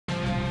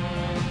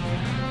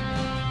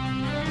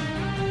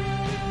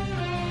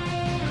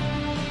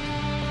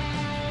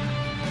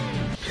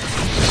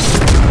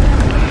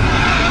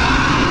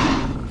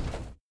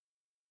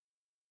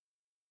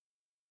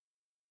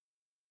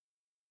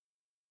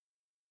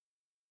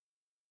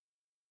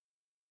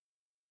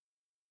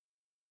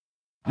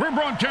We're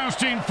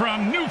broadcasting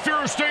from New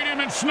Fear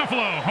Stadium in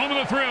Snuffalo, home of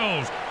the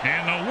thrills,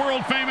 and the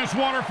world-famous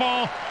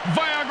waterfall,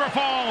 Viagra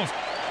Falls.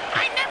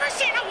 I never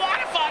seen a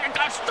waterfall that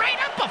goes straight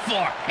up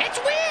before.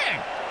 It's weird.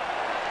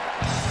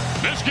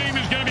 This game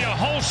is going to be a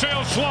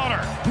wholesale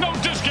slaughter. No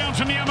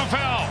discounts in the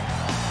MFL.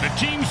 The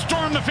teams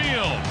storm the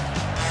field.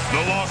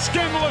 The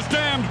Scandalous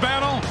Damned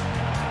battle.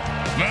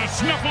 The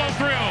Snuffalo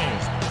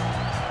Thrills.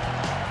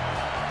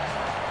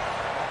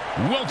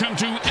 Welcome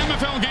to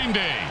MFL Game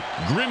Day.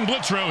 Grim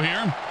Blitzrow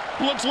here.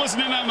 Let's listen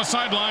in on the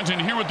sidelines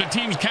and hear what the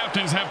team's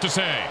captains have to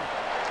say.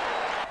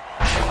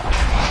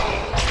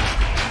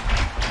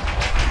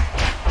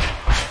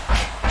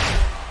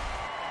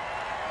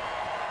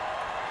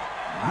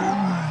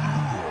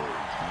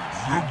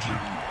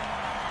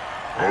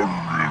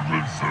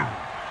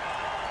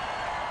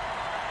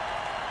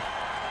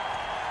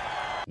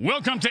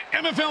 Welcome to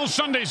MFL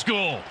Sunday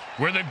School,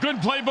 where the good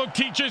playbook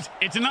teaches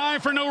it's an eye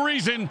for no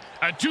reason,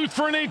 a tooth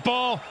for an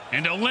 8-ball,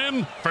 and a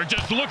limb for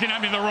just looking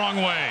at me the wrong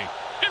way.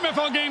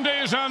 MFL Game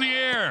Day is on the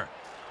air.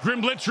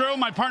 Grim Blitzrow,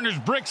 my partner's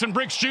Bricks and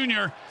Bricks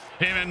Jr.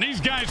 Hey, man, these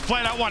guys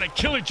flat out want to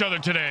kill each other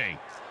today.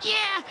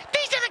 Yeah,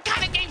 these are the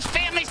kind of games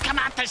families come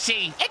out to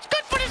see. It's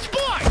good for the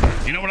sport.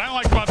 You know what I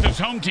like about this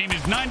home team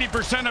is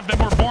 90% of them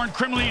were born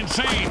criminally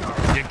insane.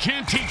 You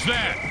can't teach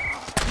that.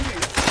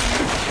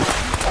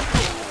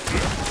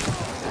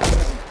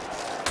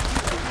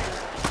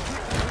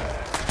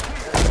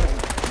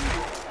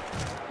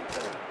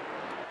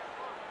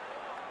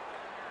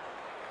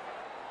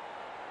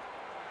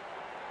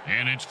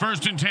 And it's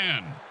 1st and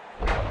 10.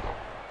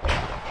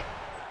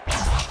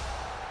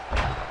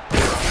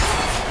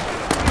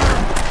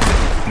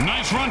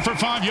 Nice run for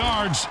 5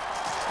 yards.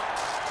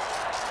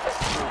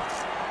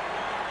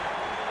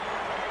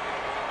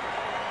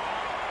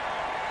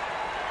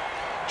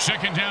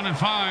 Second down and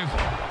 5.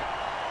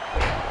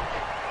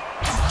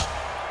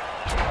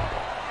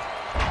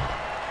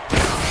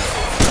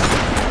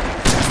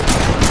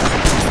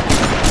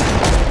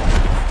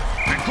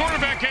 The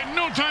quarterback had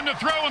no time to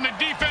throw, and the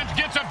defense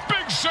gets a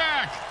big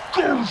sack.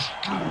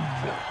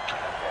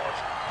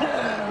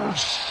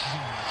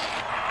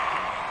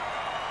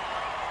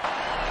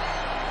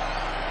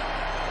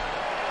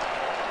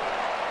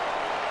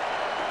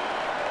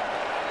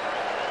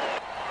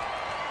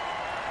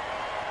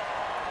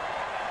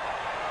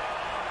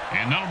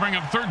 And that'll bring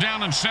up 3rd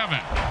down and 7.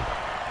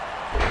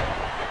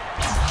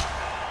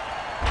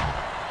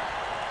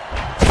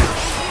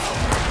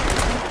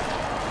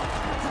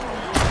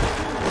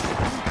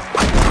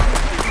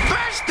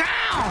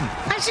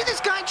 I see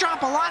this guy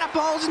drop a lot of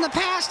balls in the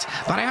past,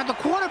 but I heard the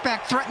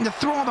quarterback threaten to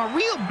throw him a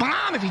real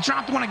bomb if he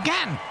dropped one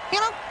again.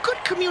 You know,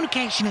 good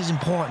communication is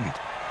important.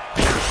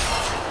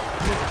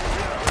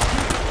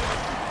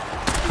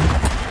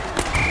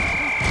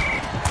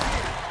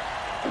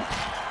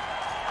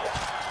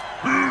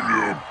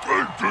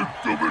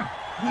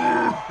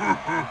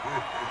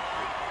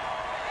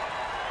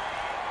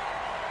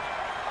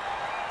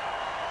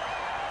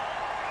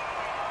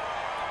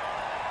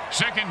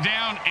 Second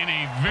down and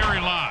a very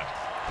lot.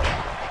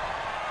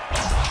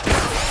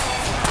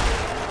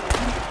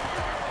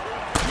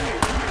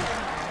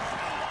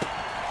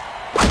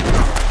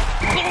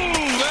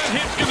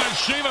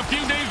 Shave a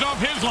few days off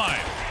his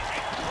life.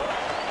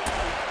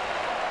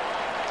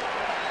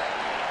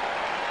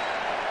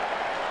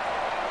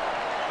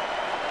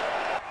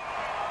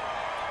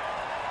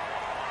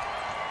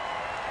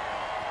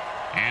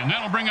 And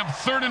that'll bring up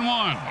 3rd and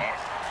 1.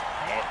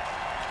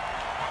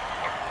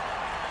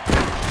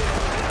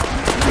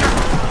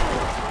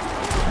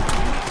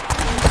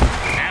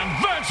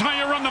 And that's how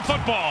you run the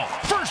football.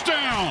 1st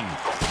down.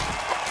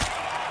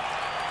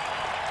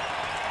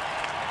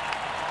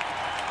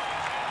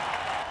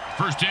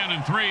 First down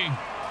and 3.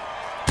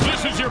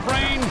 This is your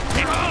brain.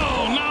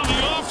 Oh, now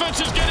the offense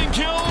is getting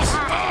kills.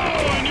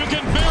 Oh, and you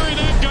can bury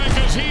that guy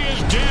because he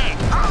is dead.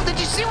 Oh, did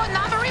you see what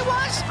number he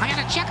was? I had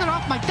to check it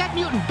off my Dead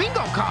Mutant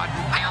bingo card.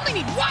 I only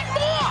need 1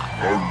 more.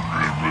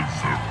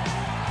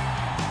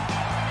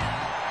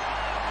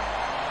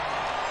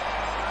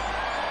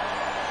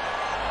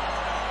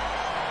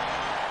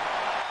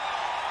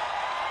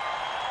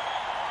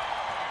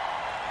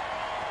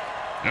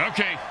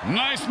 Okay,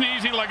 nice and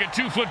easy like a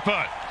 2-foot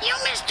putt. You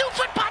miss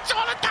 2-foot putts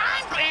all the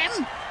time,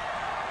 Grim.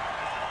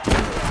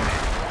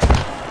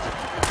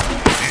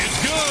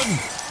 It's good.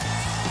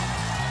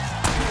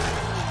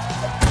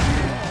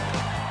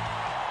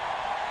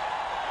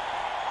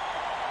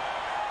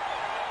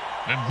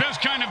 The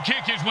best kind of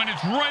kick is when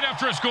it's right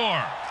after a score.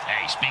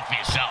 Hey, speak for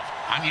yourself.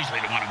 I'm usually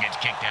the one who gets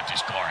kicked after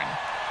scoring.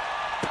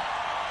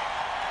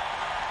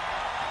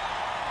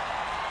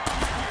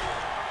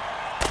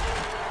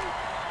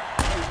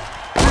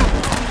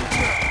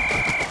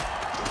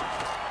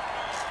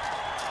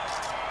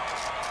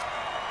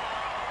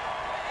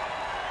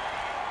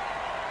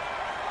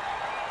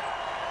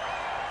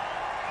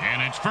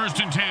 And it's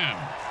 1st and 10.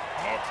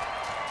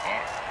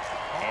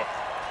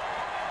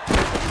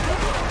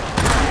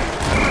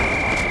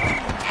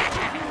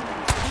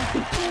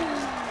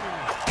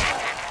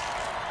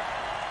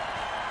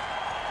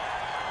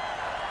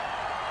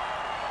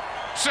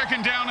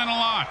 Second down and a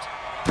lot.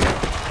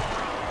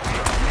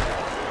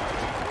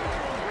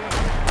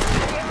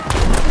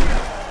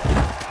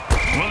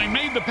 Well, he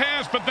made the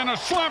pass, but then a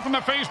slap in the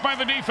face by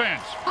the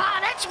defense. Oh,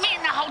 that's me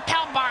in the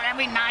hotel bar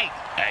every night.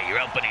 Hey, your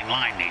opening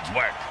line needs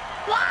work.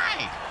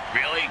 Why?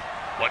 Really?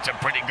 What's a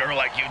pretty girl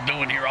like you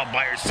doing here all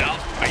by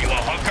herself? Are you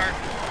a hooker?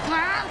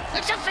 Well,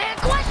 it's a fair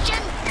question.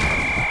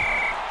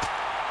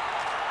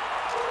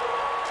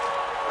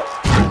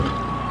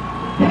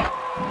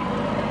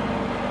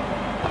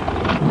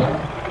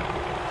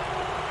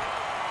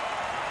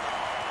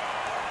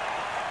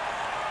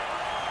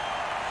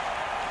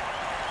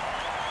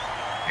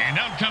 And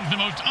out comes the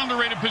most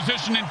underrated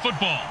position in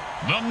football,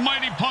 the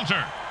mighty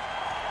punter.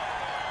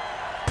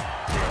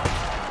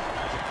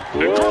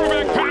 The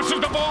quarterback passes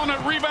the ball and it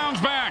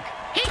rebounds back.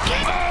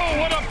 Oh,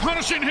 what a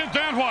punishing hit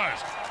that was.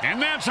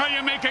 And that's how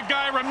you make a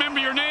guy remember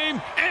your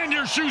name and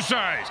your shoe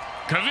size,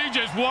 because he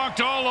just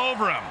walked all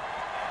over him.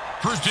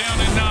 First down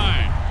and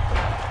 9.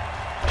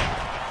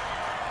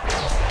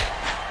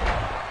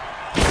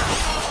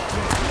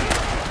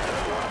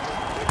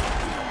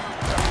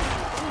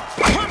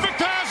 Perfect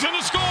pass and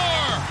a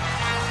score.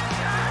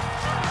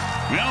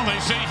 Well, they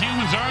say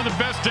humans are the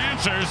best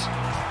dancers.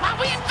 Well,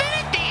 we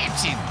invented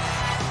dancing.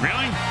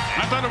 Really?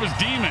 I thought it was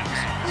demons.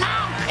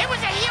 No, it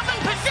was a human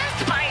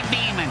possessed by a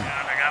demon.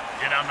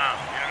 You don't know.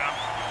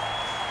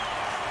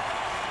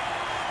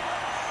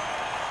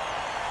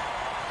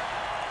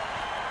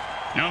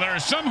 Now, there are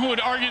some who would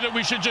argue that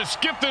we should just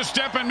skip this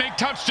step and make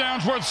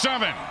touchdowns worth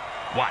 7.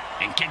 What,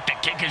 and kick the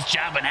kicker's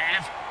job in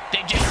half?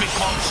 They'd just be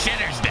called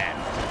sitters then.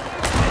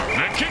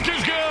 The kick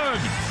is good.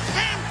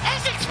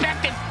 As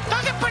expected,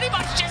 those are pretty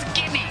much just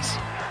gimmies.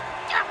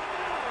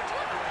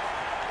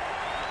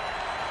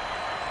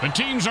 The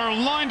teams are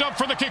lined up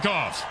for the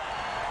kickoff.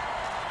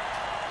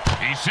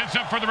 He sets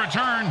up for the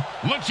return.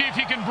 Let's see if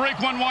he can break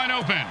one wide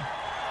open.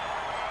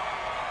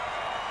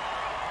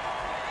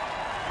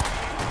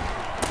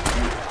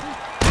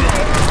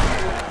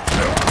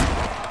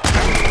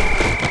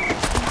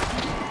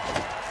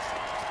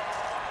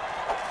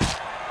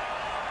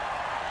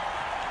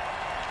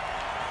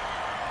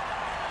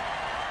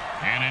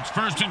 And it's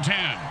 1st and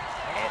 10.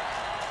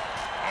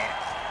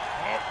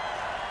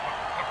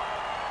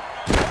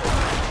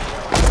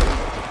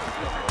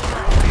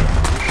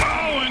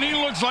 Oh, and he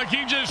looks like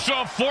he just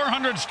saw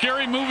 400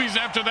 scary movies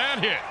after that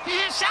hit.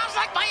 Sounds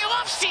like my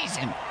off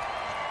season.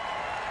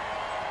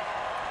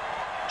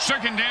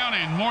 Second down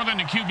and more than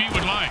the QB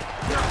would like.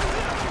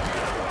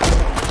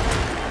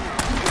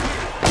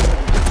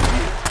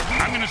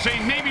 I'm going to say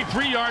maybe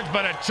 3 yards,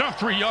 but a tough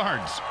 3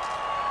 yards.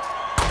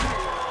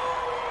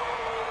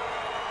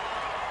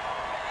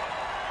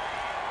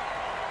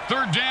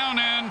 Third down,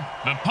 and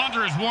the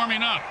punter is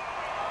warming up.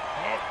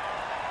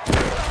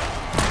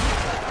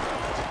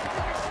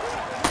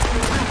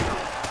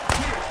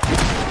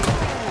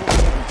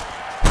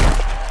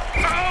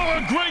 Oh,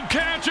 a great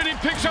catch, and he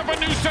picks up a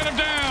new set of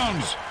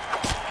downs.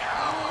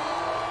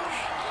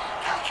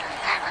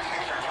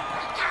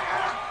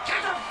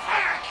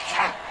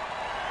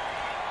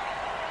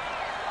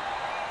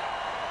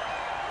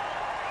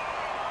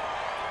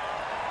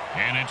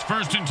 And it's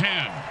 1st and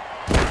 10.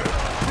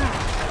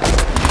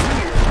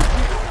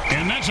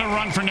 And that's a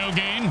run for no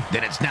gain.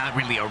 Then it's not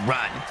really a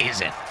run,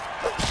 is it?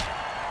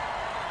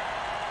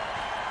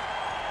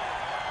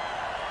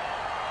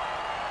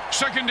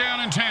 Second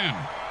down and 10.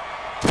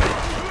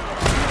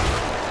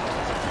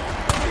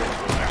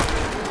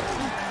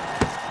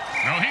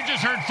 No, he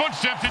just heard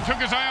footsteps and took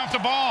his eye off the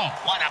ball.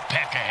 What a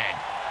peck ahead.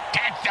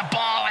 Catch the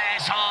ball,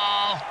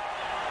 asshole.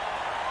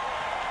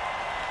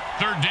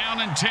 Third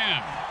down and 10.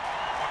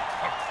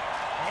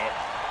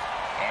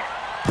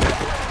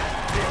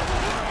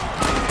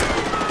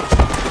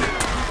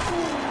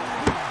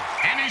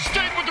 And he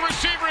stayed with the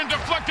receiver and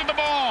deflected the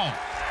ball.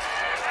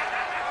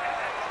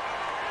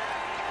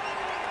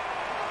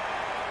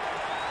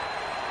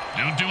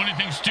 Don't do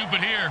anything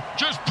stupid here.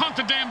 Just punt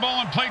the damn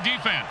ball and play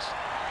defense.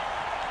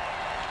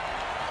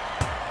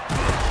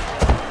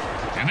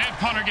 And that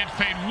punter gets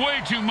paid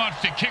way too much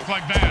to kick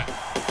like that.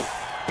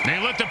 They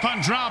let the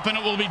punt drop, and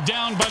it will be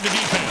down by the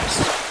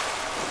defense.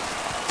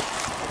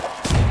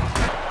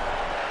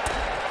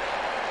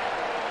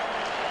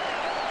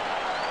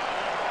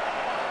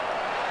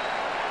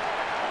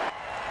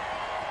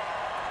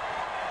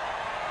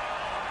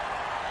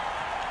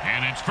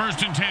 And it's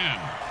 1st and 10.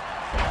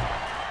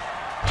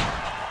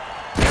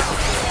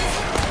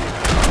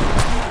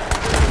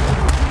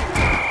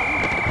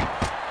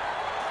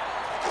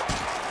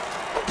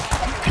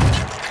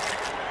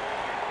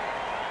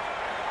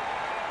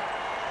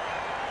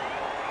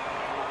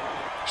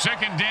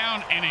 Second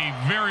down and a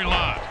very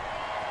lot.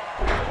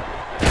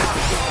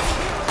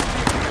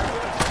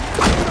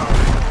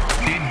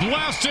 He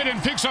blasted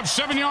and picks up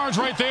 7 yards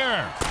right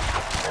there.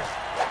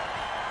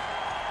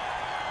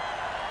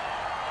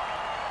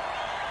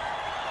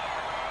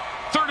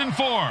 Third and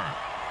 4.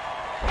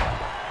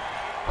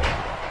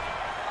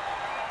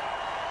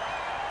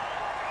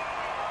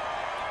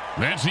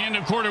 That's the end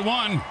of quarter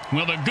one.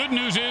 Well, the good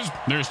news is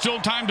there's still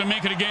time to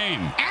make it a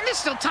game. And there's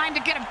still time to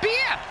get a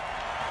beer.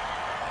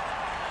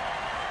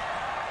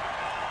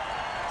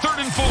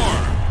 3rd and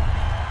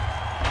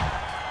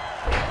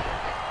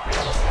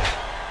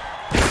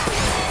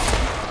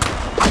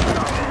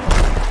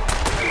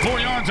 4. 4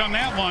 yards on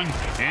that one,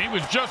 and he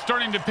was just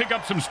starting to pick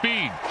up some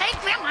speed. Hey,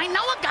 Grim, I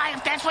know a guy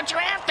if that's what you're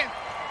after.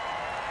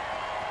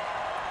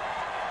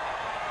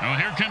 Oh,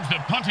 here comes the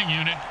punting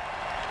unit.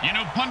 You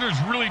know, punters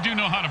really do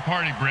know how to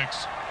party,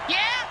 Bricks.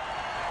 Yeah?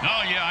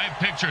 Oh, yeah, I have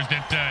pictures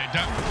that,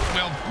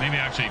 well, maybe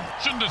actually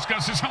shouldn't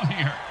discuss this on the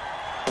air.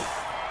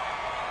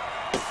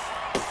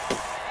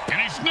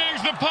 And he snags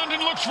the punt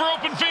and looks for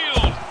open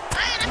field.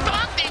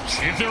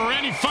 If there were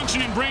any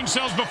functioning brain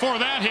cells before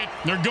that hit,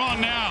 they're gone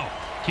now.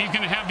 He's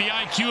going to have the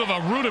IQ of a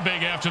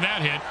rutabaga after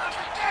that hit.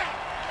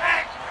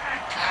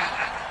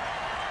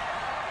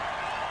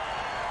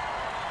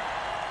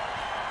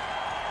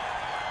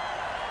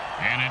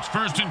 And it's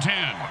 1st and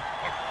 10.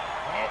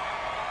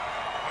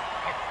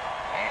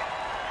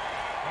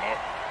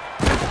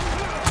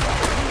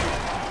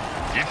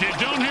 If you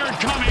don't hear it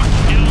coming,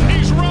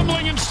 he's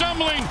rumbling and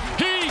stumbling.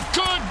 He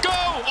could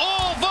go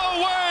all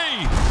the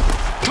way.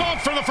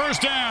 Caught for the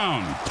 1st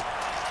down.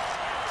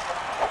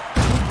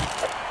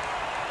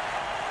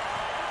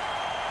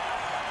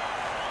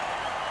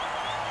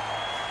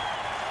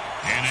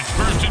 And it's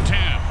 1st and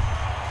 10.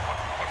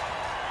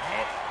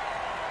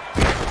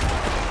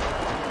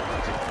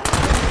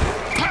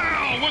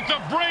 Pow! With the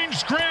brain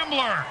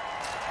scrambler.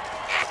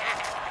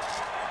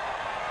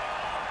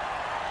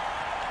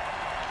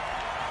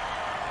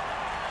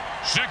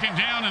 Second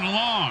down and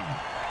long.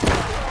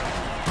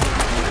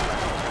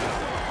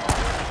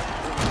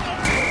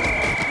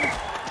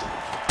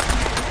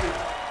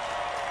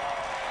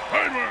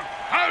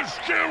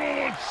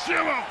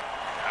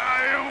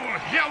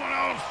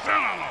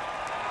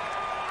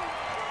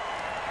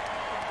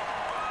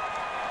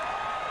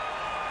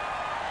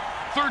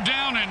 Third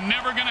down and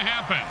never going to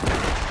happen.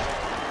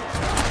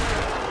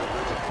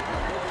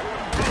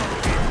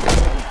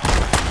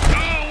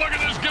 Oh, look at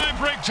this guy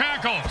break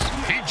tackles.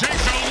 He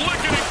takes a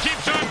licking and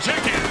keeps on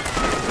ticking.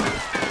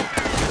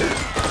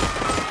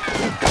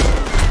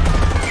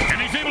 And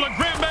he's able to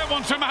grab that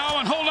one somehow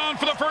and hold on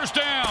for the 1st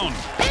down.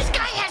 This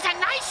guy has a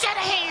nice set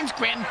of hands,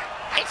 Grim.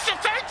 It's the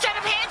 3rd set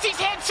of hands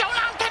he's had sewn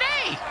on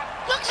today.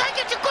 Looks like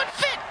it's a good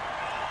fit.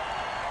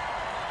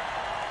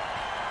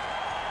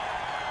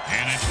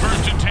 And it's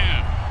 1st and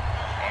 10.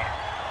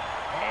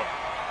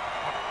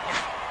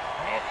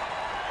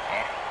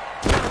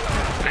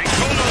 They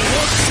call it a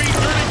warp-speed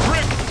dirty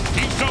prick.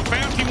 He's so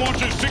fast he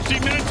watches 60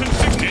 minutes and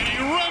 60. And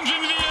he runs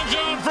into the end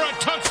zone for a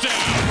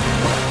touchdown.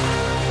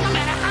 No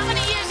matter how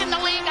many years in the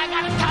league, I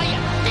gotta tell you,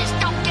 this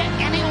don't get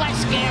any less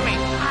scary.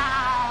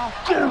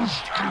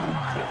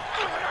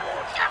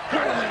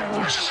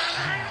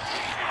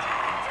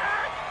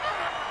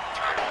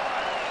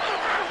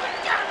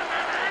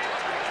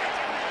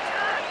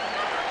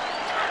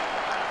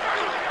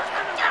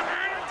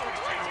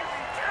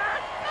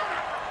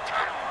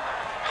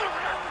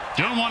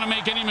 Don't want to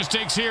make any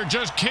mistakes here.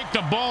 Just kick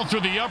the ball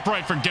through the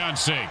upright, for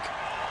God's sake.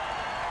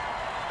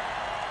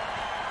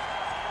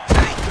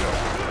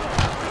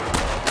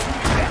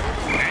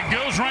 It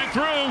goes right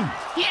through.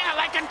 Yeah,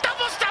 like a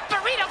double-stuffed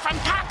burrito from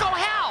Taco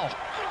Hell.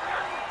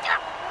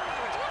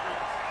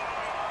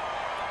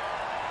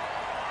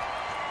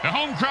 The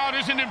home crowd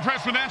isn't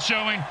impressed with that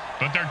showing,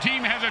 but their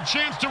team has a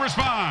chance to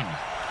respond.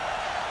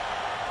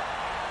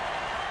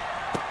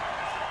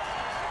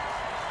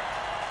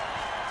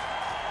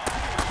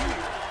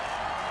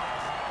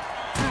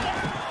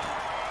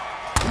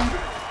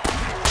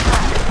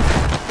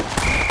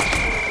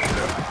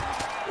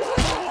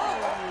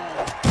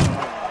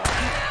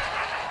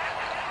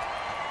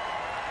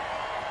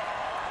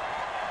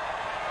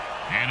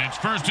 And it's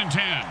 1st and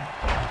 10.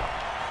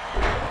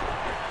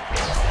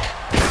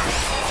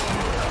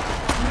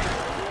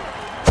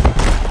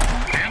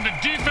 And the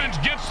defense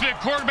gets the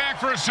quarterback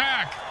for a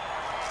sack.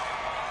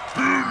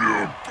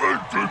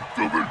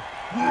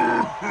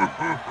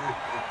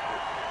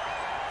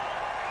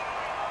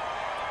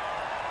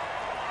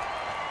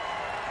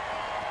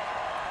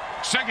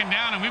 Second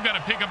down, and we've got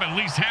to pick up at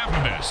least half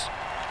of this.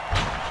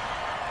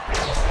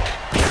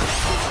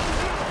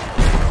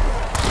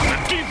 The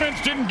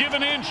defense didn't give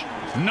an inch.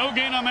 No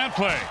gain on that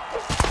play.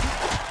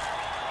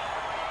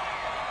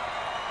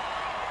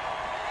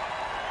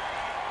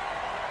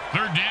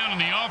 Third down, and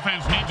the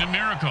offense needs a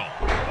miracle.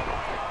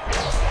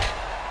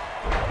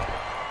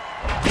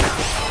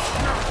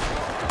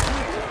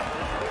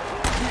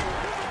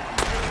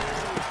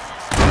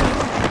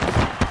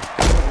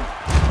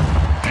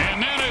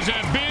 And that is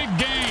a big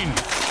gain.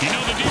 You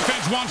know the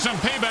defense wants some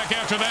payback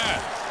after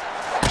that.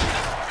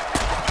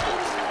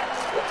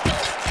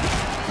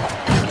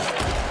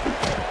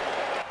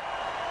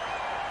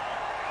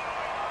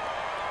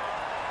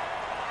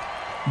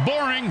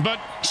 Boring, but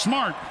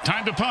smart.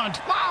 Time to punt.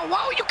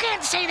 Whoa, you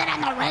can't say that on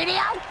the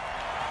radio.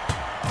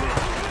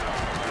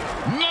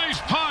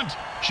 Nice punt.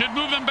 Should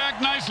move them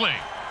back nicely.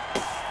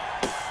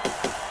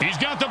 He's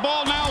got the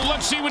ball now.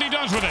 Let's see what he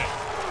does with it.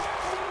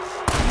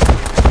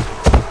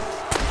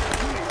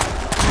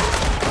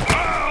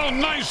 Oh,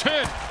 nice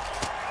hit.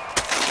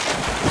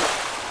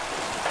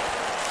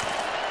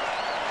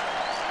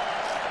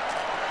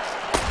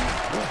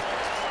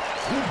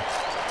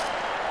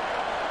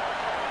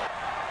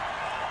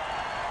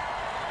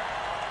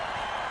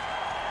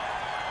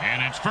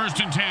 And it's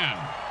 1st and 10.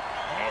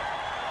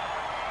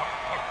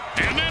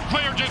 And that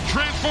player just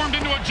transformed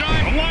into a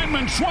giant. The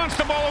lineman swats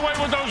the ball away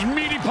with those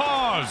meaty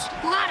paws.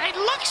 God, it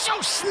looks so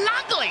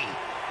snuggly.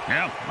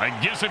 Yeah, I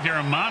guess if you're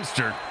a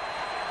monster.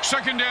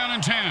 2nd down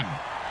and 10.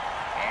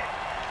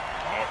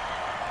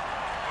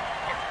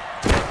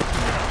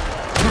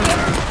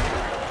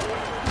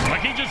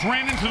 Like he just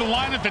ran into the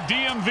line at the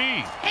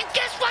DMV. And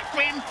guess what,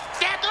 Grim?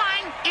 That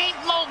line ain't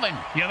moving.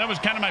 Yeah, that was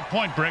kind of my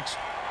point, Bricks.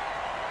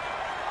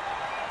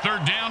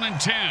 3rd down and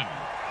 10.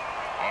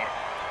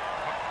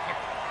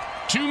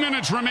 2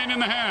 minutes remain in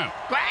the half.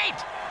 Great.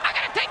 I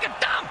gotta take a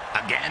dump.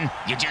 Again?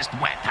 You just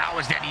went. How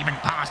is that even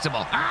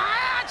possible?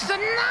 Ah, it's the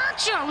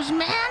nachos,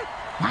 man.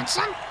 Want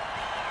some?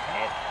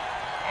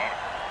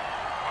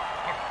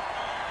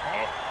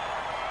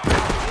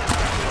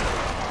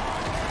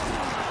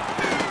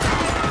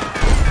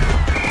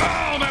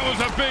 Oh, that was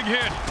a big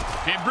hit.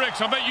 Hey,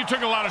 Bricks, I bet you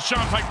took a lot of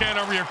shots like that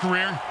over your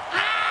career.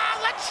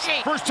 Let's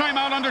see. First time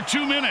out under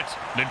 2 minutes.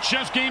 The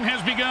chess game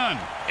has begun.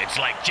 It's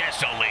like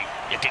chess, only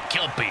you can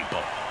kill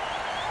people.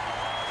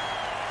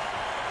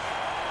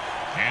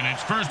 And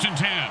it's 1st and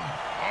 10.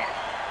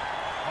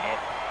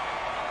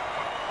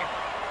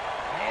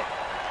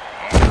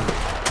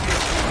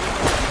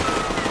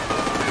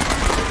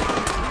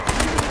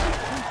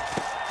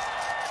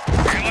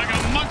 And like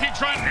a monkey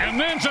trot, and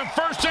then it's a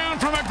 1st down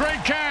from a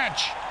great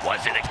catch.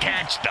 Was it a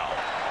catch, though?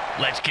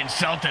 Let's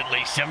consult at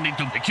least 72.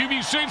 The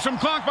QB saved some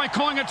clock by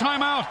calling a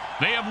timeout.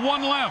 They have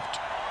 1 left.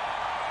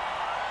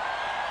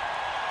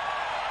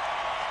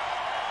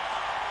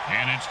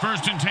 And it's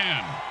 1st and 10.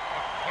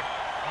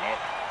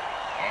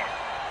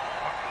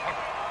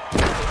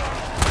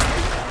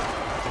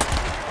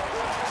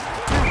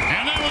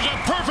 And that was a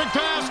perfect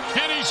pass,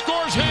 and he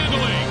scores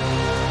handily.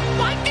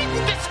 Why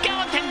didn't the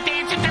skeleton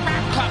dance at the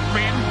rap club,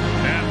 Grim?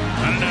 Yeah,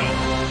 I don't know.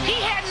 He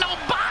had no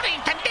body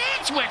to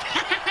dance with.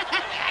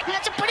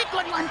 That's a pretty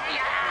good one.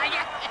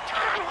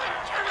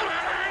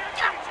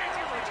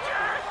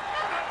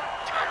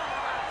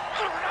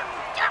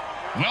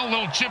 Well,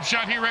 little chip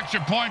shot here, extra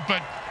point,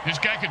 but this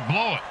guy could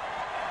blow it.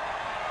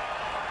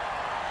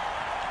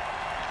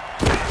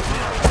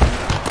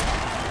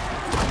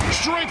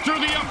 Straight through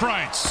the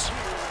uprights.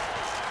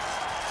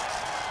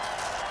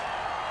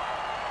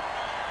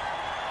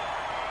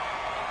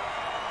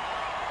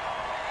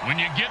 When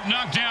you get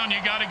knocked down,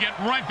 you got to get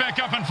right back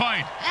up and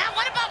fight.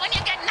 What about when you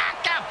get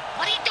knocked up?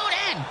 What do you do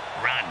then?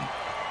 Run.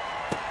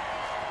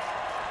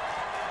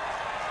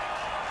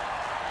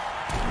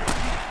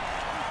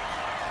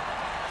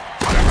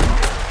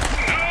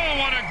 Oh,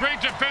 what a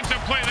great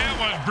defensive play that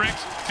was,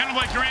 Bricks. Kind of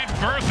like your Aunt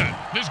Bertha.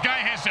 This guy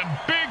has some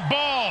big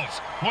balls.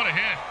 What a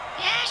hit.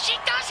 Yeah, she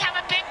does have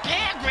a big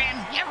pair, Grim.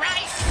 You're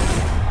right.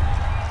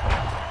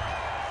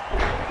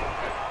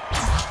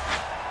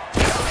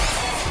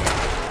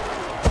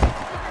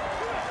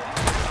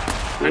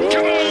 And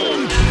come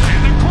on!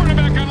 And the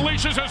quarterback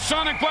unleashes a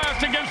sonic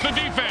blast against the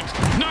defense,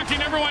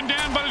 knocking everyone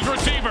down but his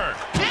receiver.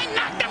 They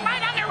knocked them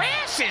right on their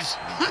asses.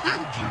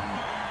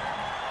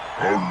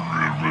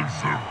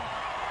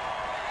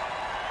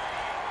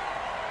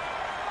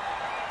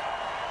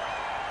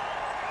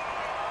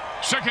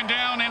 Second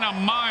down and a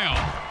mile.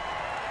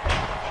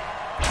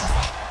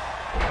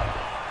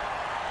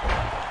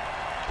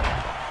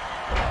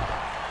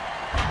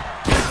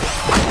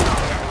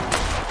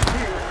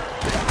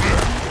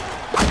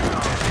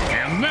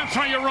 And that's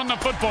how you run the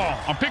football.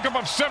 A pickup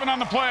of 7 on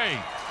the play.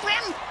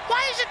 Grim,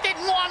 why is it that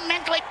more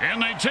mentally...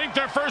 And they take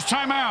their first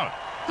time out.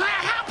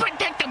 How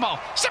predictable.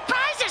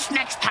 Surprise us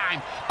next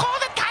time. Call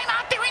the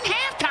timeout during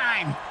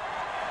halftime.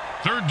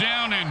 3rd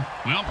down and,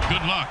 well,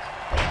 good luck.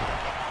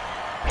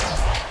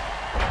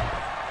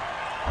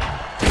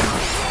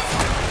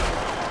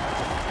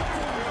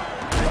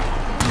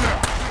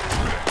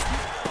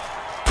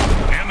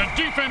 And the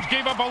defense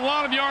gave up a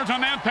lot of yards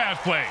on that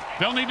pass play.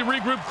 They'll need to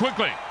regroup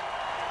quickly.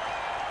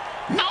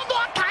 No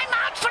more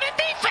timeouts for the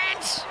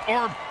defense.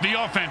 Or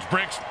the offense,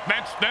 Bricks.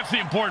 That's the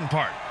important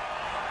part.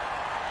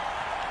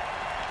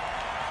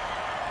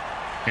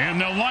 And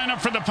they'll line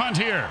up for the punt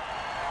here.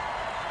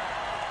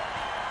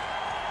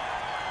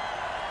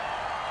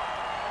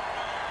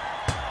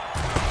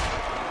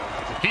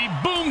 He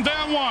boomed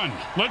that one.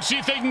 Let's see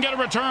if they can get a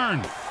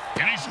return.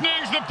 And he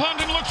snags the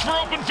punt and looks for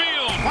open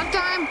field. One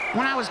time,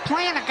 when I was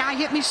playing, a guy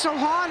hit me so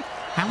hard,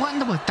 I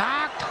went into a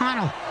dark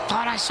tunnel.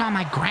 Thought I saw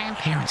my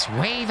grandparents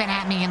waving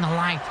at me in the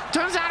light.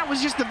 Turns out it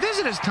was just the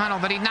visitor's tunnel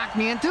that he knocked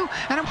me into.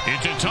 And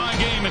It's a tie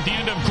game at the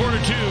end of quarter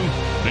 2.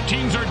 The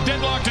teams are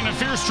deadlocked in a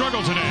fierce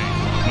struggle today.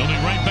 We'll be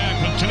right back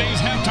with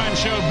today's halftime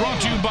show brought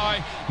to you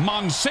by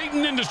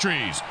Monsatan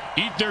Industries.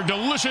 Eat their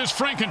delicious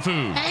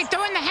Frankenfood. Hey,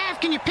 during the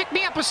half, can you pick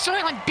me up a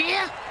Soylent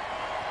beer?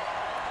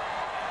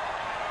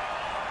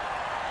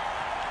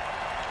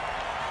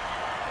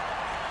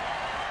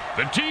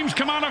 The teams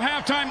come out of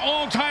halftime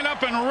all tied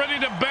up and ready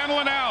to battle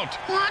it out.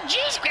 Oh,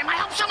 geez, Grim, I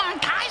hope someone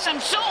ties them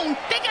soon.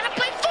 They gotta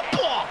play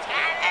football.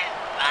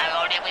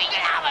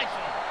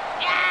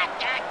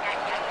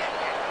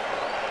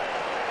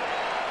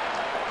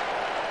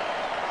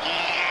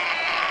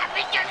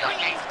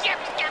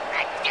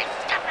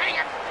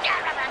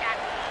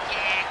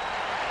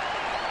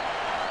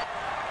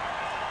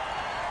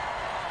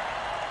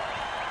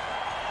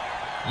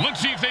 Let's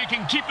see if they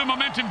can keep the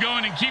momentum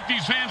going and keep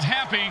these fans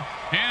happy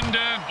and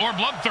or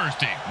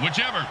bloodthirsty,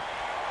 whichever.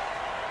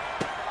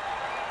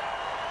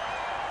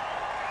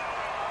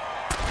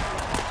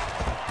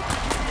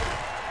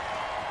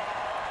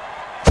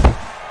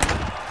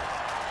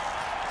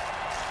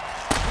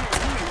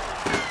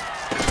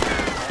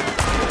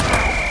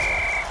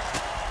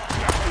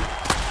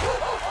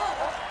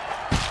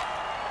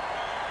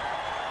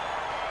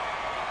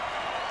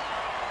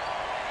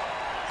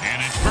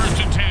 And it's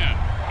 1st and 10.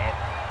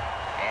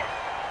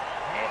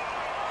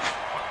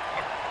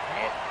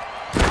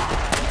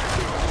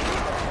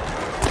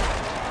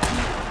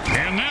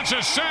 And that's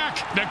a sack.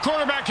 The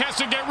quarterback has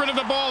to get rid of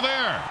the ball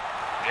there.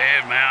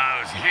 Hey, man,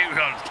 I was hanging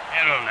on the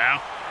kettle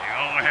now. You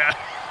know,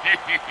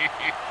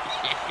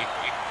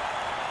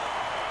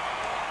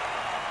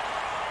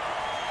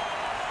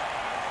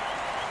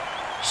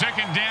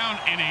 Second down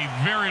in a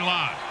very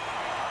lot.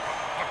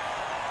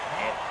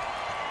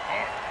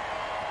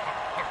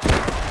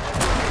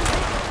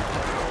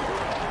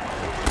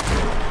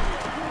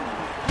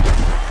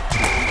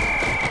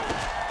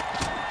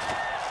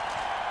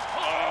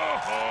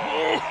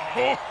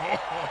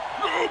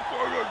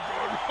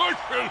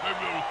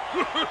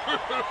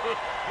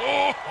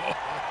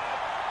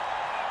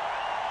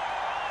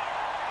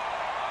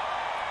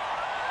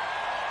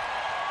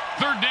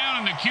 Third down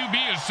and the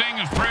QB is saying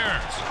his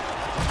prayers.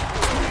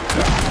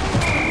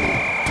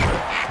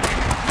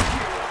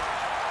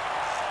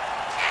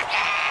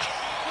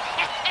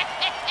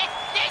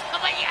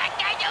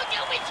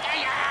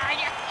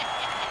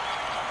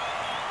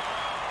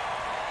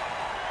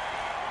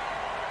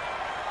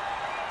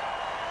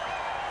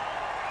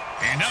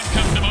 And out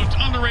comes the most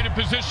underrated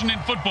position in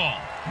football,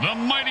 the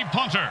mighty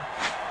punter.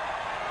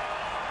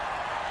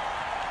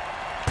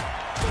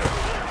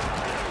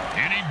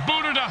 And he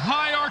booted a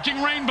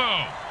high-arcing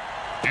rainbow.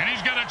 And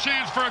he's got a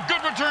chance for a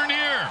good return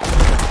here.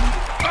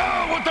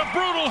 Oh, what a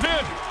brutal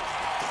hit.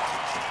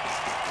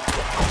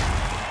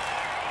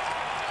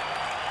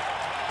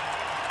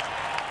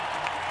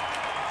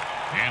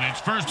 And it's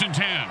 1st and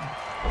 10.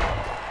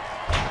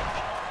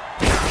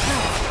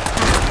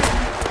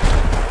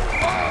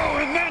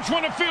 That's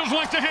what it feels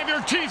like to have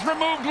your teeth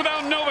removed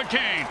without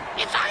Novocaine.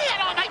 If I had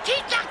all my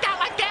teeth knocked out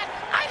like that,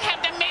 I'd have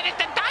them made at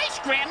the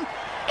dice, Grim.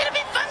 It'd be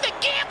fun to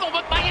gamble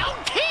with my own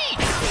teeth.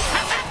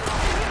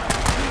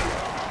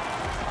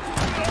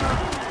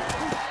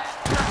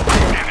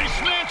 And he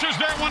snatches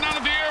that one out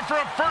of the air for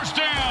a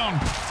 1st down.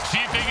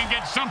 See if they can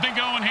get something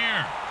going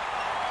here.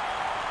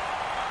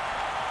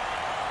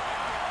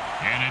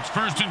 And it's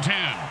 1st and 10.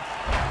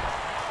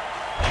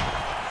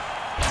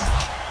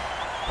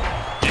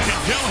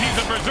 Tell he's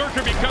a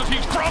berserker because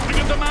he's frothing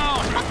at the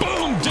mouth.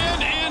 Boom,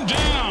 dead and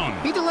down.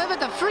 He delivered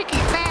the freaky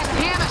fast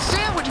ham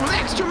sandwich with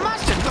extra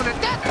mustard for the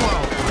death blow.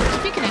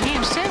 Speaking of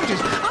ham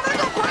sandwiches, I'm gonna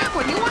go grab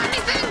one. You want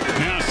anything?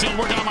 Yeah, still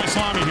working on my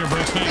salami here,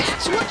 Bricks.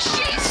 That's what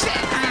she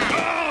said.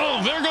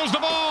 Oh, there goes the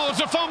ball. It's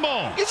a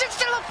fumble. Is it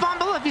still a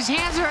fumble if his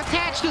hands are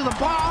attached to the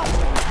ball?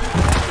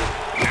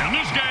 And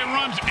this guy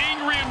runs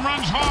angry and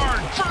runs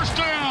hard. 1st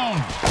down.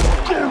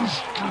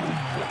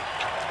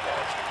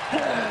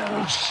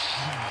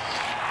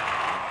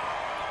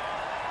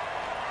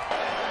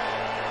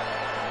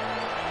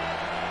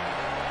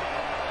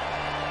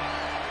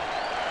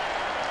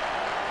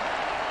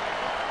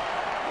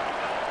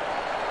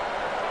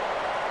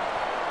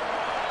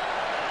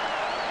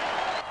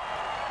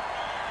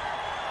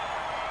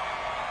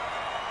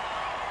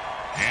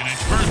 And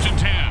it's 1st and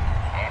 10.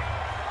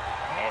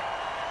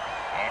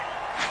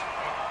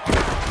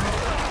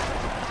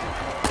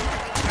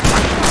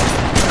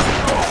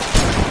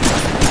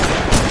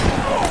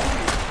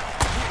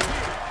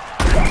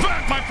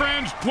 That, my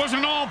friends, was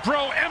an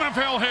all-pro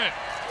MFL hit.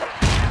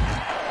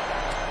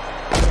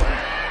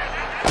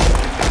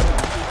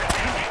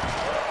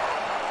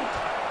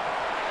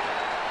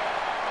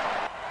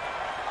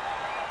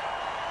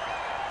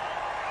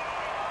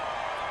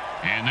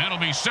 And that'll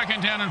be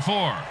 2nd down and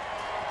 4.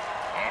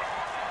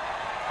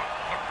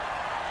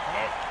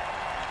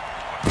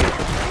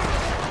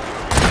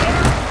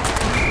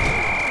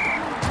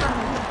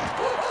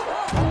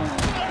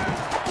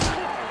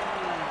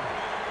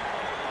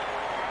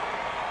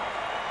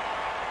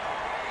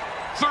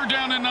 Third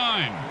down and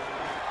 9.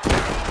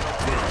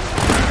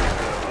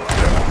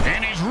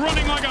 And he's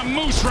running like a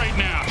moose right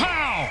now.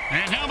 Pow!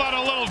 And how about a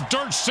little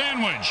dirt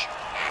sandwich?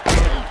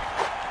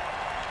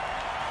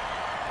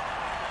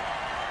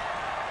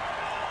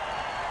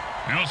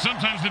 You know,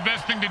 sometimes the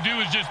best thing to do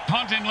is just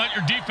punt and let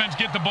your defense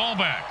get the ball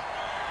back.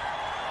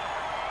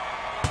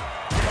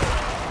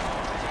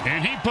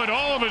 And he put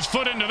all of his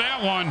foot into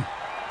that one.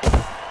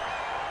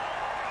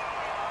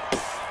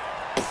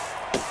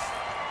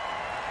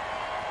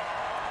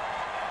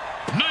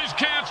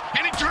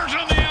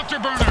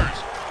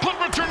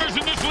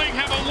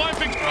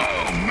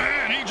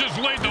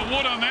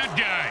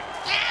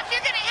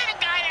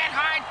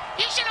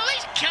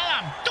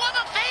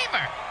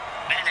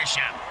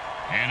 him.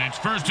 And it's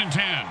 1st and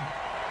 10.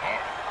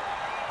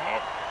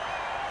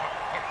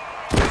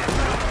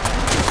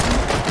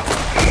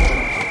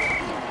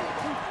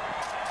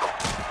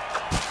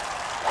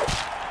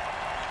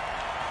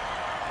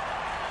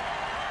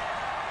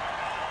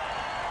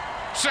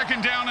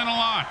 Second down and a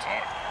lot.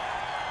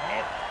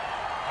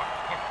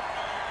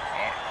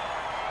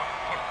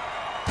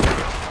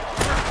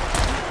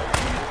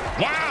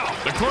 Wow,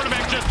 the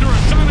quarterback just threw a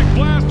sonic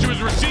blast to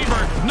his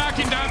receiver,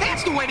 knocking down...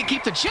 That's the way to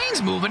keep the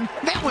chains moving.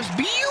 That was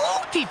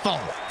beautiful.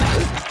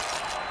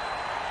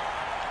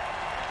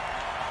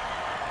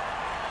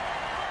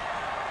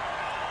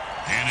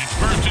 And it's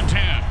 1st and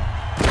 10.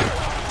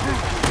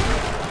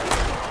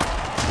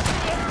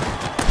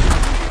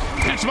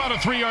 That's about a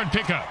 3-yard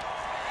pickup.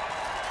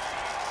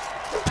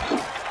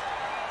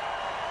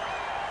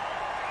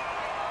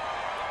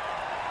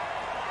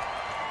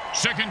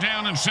 Second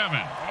down and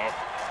 7.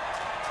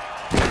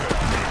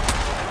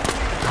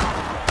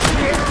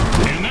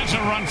 And that's a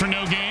run for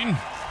no gain.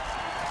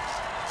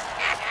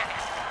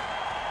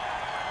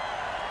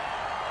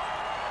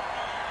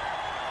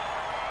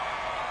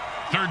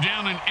 Third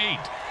down and 8.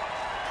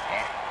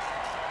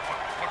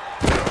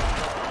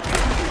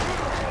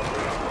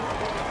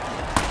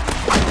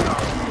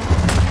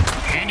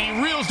 And he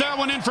reels that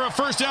one in for a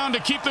first down to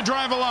keep the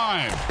drive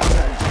alive.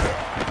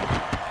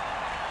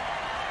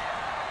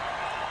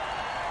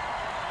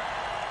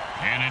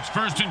 And it's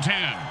 1st and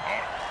 10.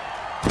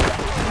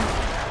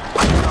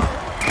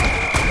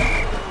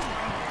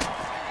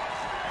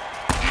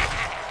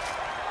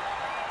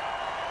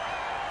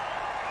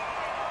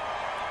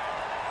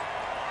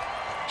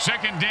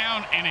 Second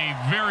down and a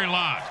very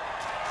lot.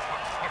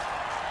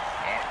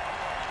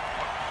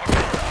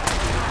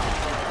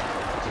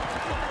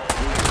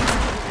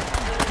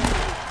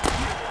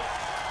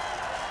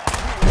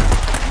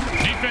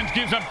 Defense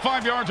gives up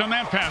 5 yards on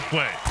that pass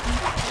play.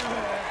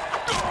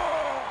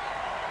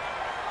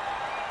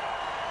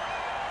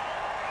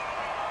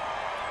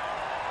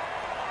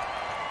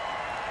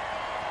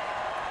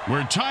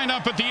 We're tied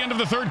up at the end of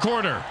the third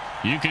quarter.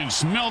 You can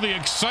smell the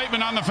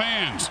excitement on the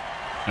fans.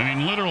 I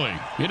mean, literally,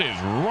 it is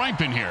ripe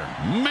in here.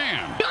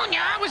 Man. Junior,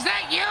 was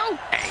that you?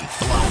 Hey,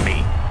 blow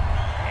me.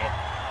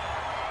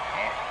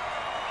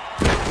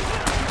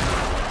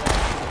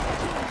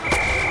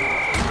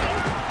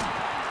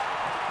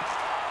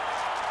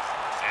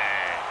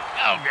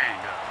 Okay,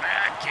 good.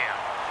 Man, Jim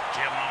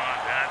on.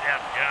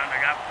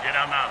 Get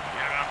on now.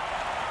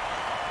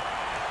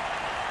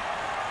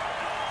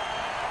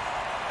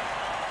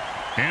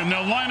 And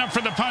they'll line up for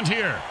the punt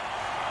here.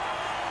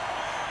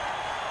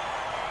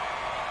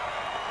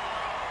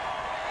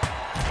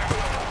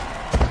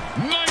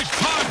 Nice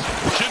punt.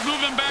 Should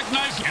move him back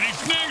nicely. And he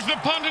snags the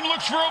punt and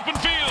looks for open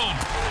field. I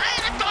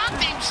had a dog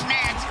named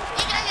Snags.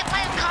 He got hit by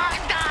a car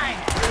and died.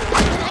 I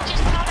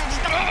just know that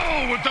stuff.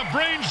 Oh, with the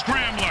brain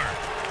scrambler.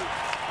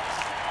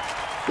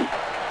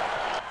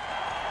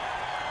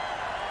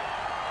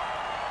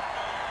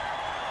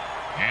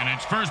 And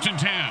it's 1st and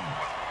 10.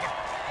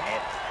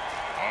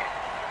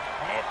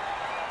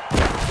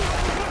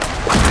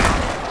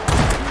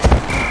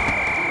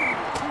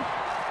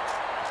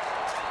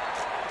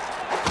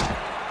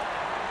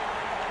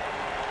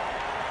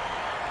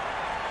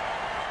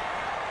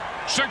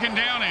 Second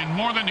down and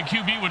more than the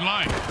QB would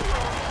like.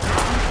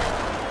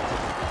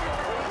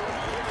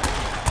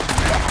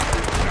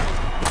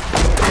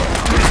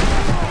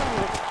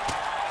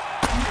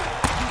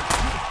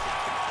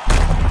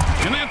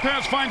 And that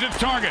pass finds its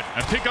target.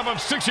 A pickup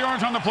of 6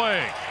 yards on the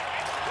play.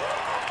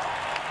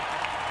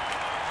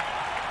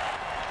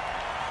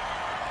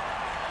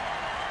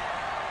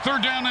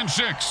 Third down and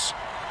 6.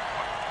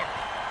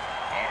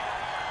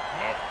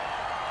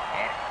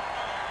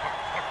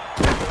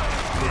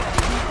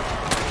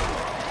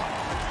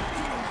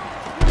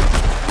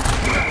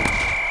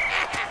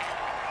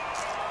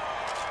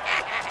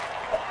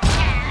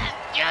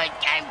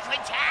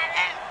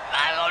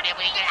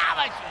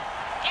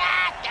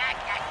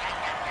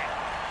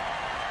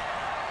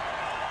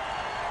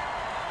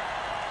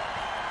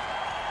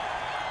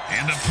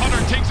 And the punter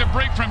takes a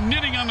break from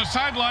knitting on the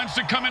sidelines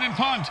to come in and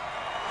punt.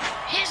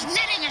 His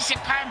knitting is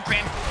superb,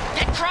 Grim.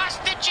 That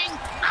cross-stitching,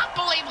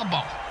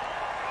 unbelievable.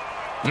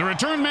 The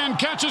return man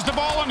catches the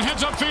ball and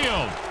heads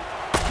upfield.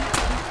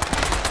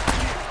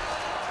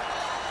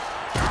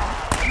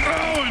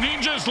 Oh, and he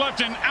just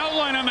left an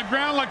outline on the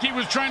ground like he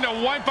was trying to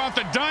wipe out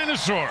the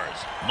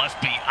dinosaurs. Must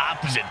be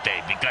opposite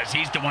day because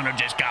he's the one who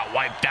just got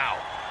wiped out.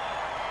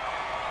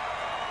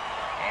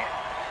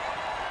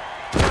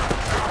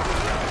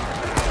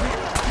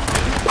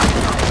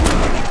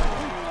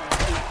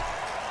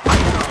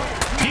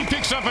 He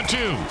picks up a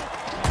 2.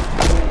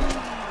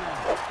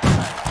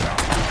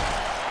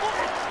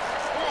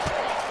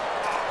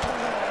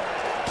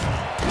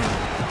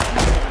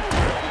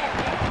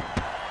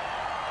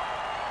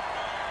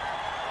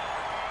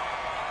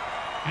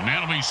 And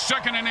that'll be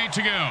 2nd and 8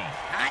 to go.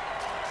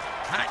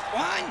 Hot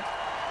one.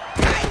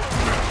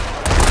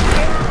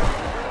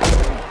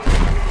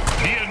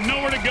 He had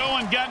nowhere to go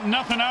and got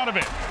nothing out of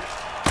it.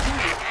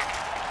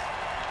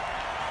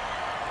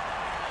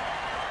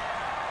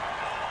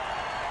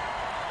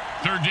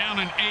 Third down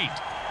and 8.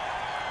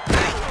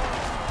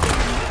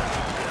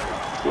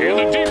 And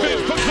the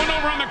defense puts one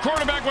over on the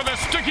quarterback with a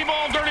sticky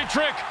ball dirty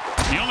trick.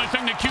 The only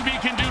thing the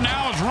QB can do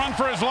now is run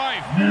for his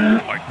life.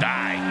 Or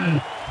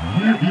die.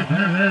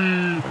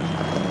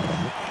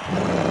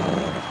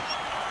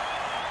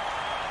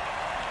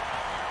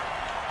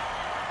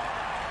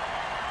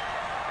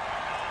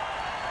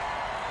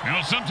 You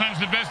know, sometimes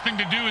the best thing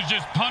to do is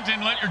just punt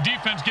and let your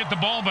defense get the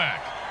ball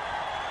back.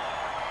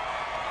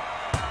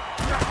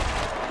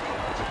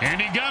 And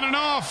he got it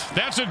off.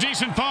 That's a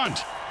decent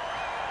punt.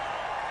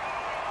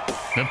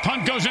 The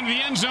punt goes into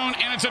the end zone,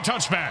 and it's a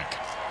touchback.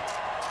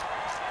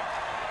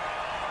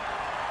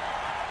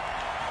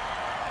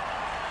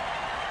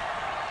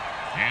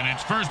 And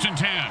it's 1st and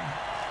 10.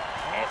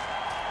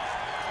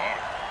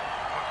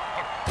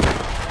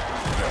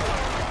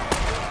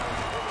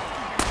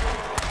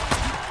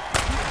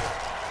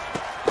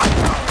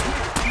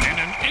 And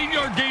an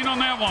 8-yard gain on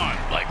that one.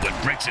 Like when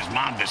Bricks'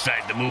 mom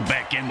decided to move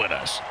back in with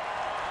us.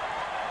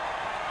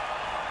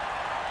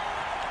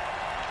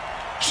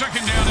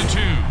 2nd down and 2.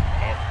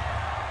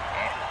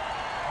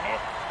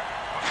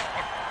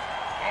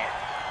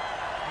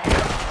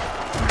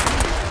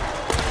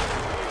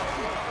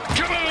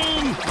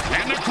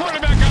 And the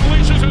quarterback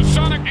unleashes a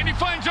sonic, and he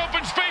finds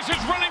open spaces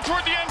running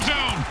toward the end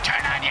zone.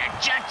 Turn on your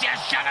jet, you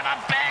son of a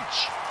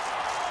bitch.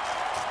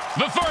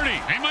 The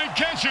 30. They might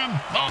catch him.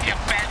 Move, you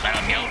fat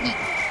little mutant.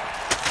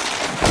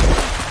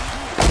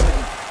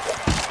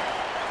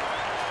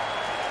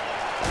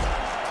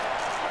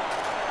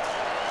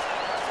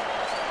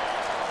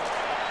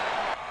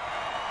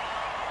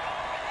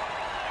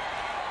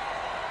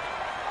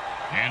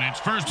 And it's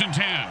 1st and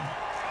 10.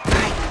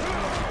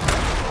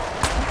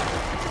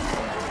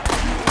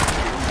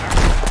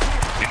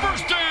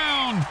 First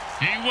down.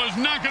 He was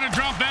not going to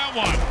drop that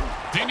one.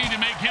 They need to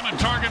make him a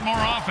target more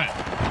often.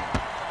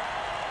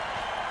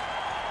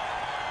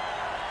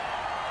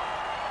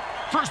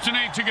 1st and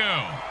 8 to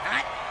go.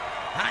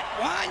 Hot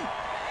one.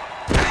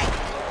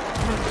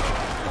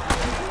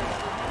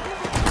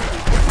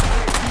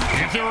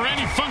 If there were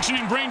any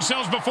functioning brain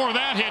cells before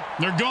that hit,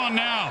 they're gone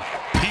now.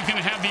 He's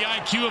going to have the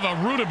IQ of a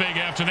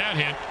rutabaga after that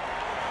hit.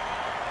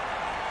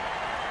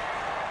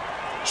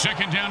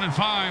 2nd down and 5.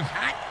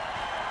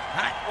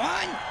 Hot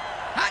one.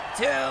 Hot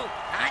two.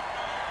 Hot.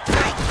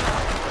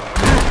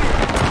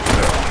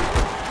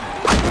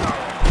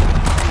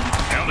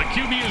 Now the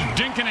QB is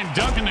dinking and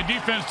dunking the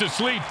defense to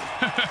sleep.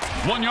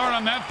 1 yard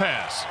on that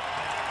pass.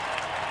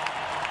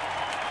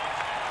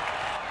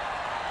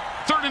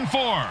 3rd and 4.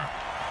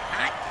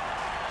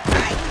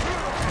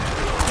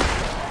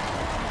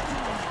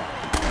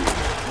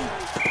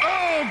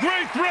 Oh,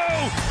 great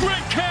throw,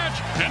 great catch,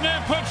 and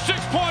that puts 6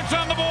 points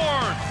on the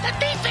board. The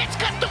defense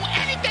couldn't do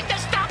anything to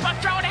stop a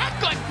throw that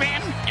good, Grim.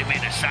 You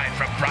mean aside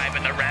from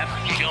bribing the ref,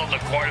 killing the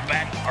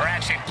quarterback, or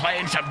actually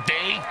playing some D?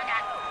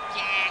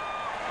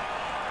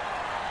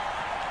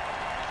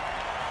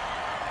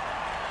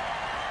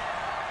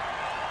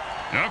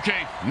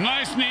 Okay,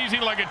 nice and easy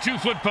like a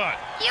 2-foot putt.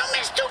 You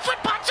miss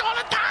 2-foot putts all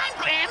the time,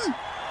 Grim.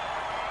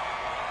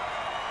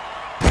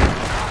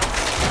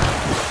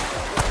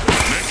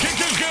 The kick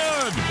is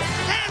good.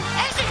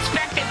 As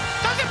expected,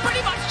 those are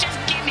pretty much just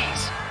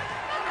gimmies.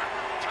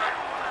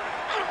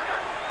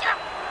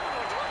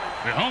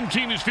 The home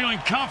team is feeling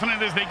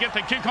confident as they get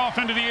the kickoff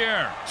into the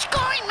air.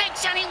 Scoring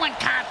makes anyone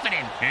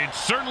confident. It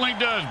certainly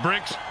does,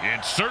 Bricks.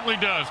 It certainly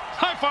does.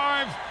 High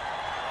five.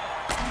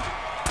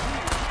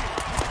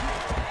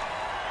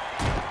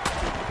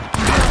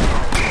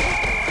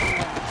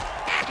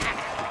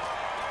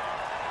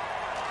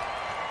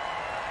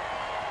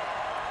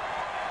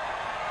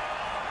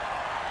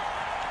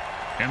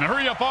 And the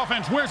hurry-up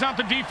offense wears out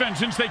the defense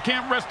since they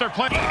can't rest their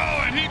play. Oh,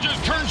 and he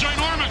just turns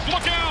ginormous.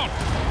 Look out!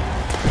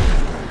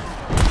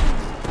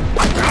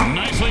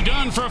 Nicely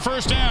done for a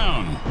 1st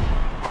down.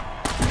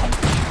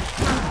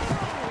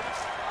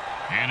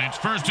 And it's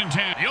 1st and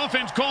 10. The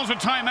offense calls a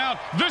timeout.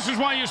 This is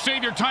why you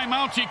save your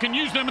timeouts so you can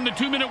use them in the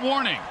 2-minute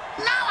warning.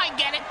 Now I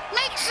get it.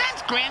 Makes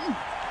sense, Grim.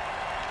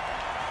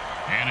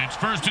 And it's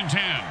 1st and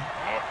 10.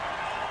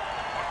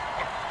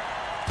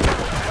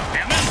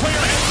 And that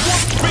player has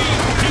 1 speed.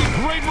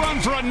 Great run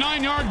for a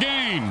 9-yard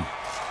gain.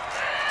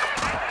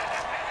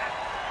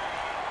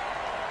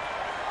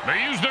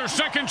 They used their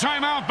 2nd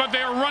timeout, but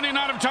they are running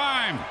out of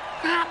time.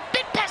 A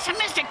bit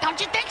pessimistic, don't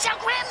you think so,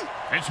 Grim?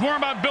 It's more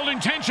about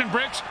building tension,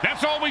 Bricks.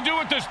 That's all we do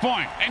at this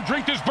point. And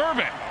drink this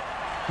bourbon.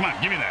 Come on,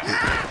 give me that.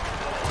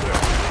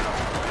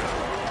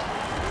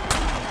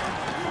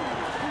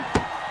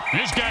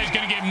 This guy's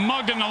going to get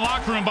mugged in the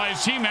locker room by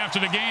his team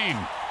after the game.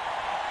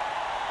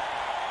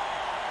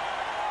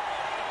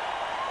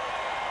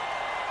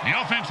 The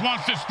offense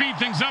wants to speed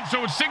things up,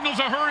 so it signals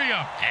a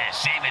hurry-up.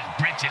 Same as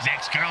Bricks'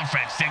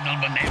 ex-girlfriend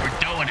signaled when they were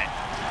doing it.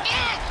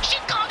 Yeah,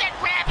 she called it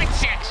rabbit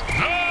sex.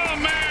 Oh,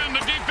 man, the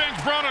defense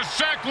brought a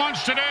sack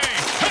lunch today.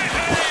 Hey,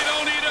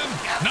 don't eat him.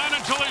 Not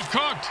until he's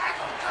cooked.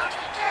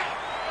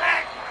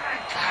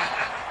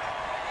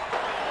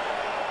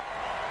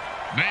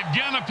 They've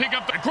got to pick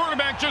up. The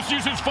quarterback just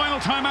used his final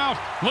timeout.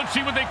 Let's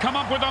see what they come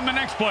up with on the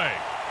next play.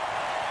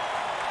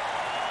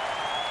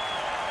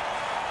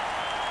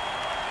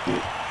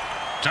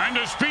 Time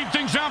to speed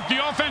things up.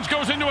 The offense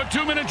goes into a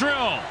 2-minute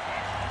drill.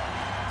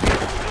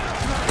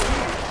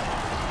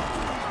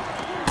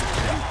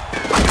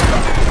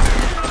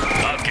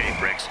 Okay,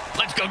 Bricks.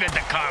 Let's go get the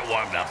car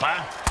warmed up,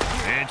 huh?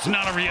 It's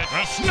not over yet.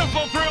 The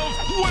Snuffalo Thrills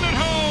win at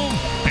home.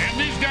 And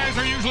these guys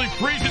are usually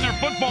freezing their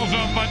footballs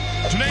up, but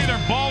today their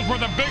balls were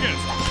the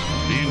biggest.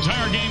 The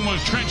entire game was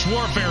trench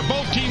warfare.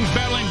 Both teams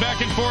battling back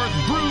and forth,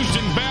 bruised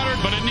and battered,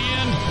 but in the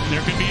end,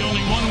 there could be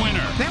only one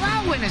winner. There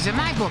are winners in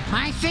my book.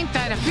 I think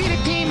that defeated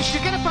teams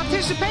should get a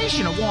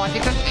participation award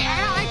because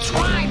I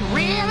tried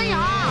really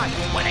hard.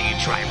 Why don't you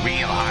try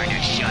real hard and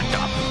shut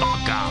the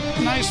fuck up?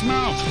 Nice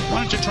mouth.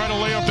 Why don't you try to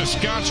lay off the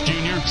scotch,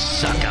 Junior?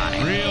 Suck on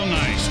it. Real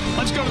nice.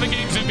 Let's go to the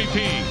game's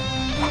MVP.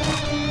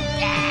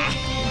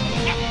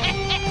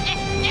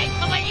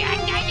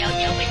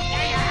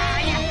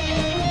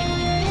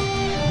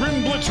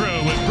 Grim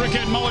Blitzrow with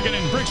Brickhead Mulligan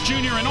and Bricks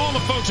Jr. and all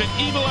the folks at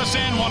Evil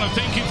SN want to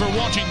thank you for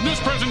watching this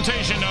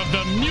presentation of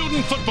the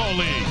Mutant Football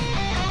League.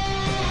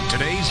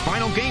 Today's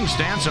final game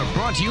stats are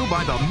brought to you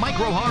by the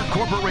Micro Heart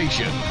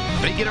Corporation.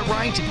 They get it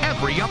right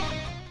every up.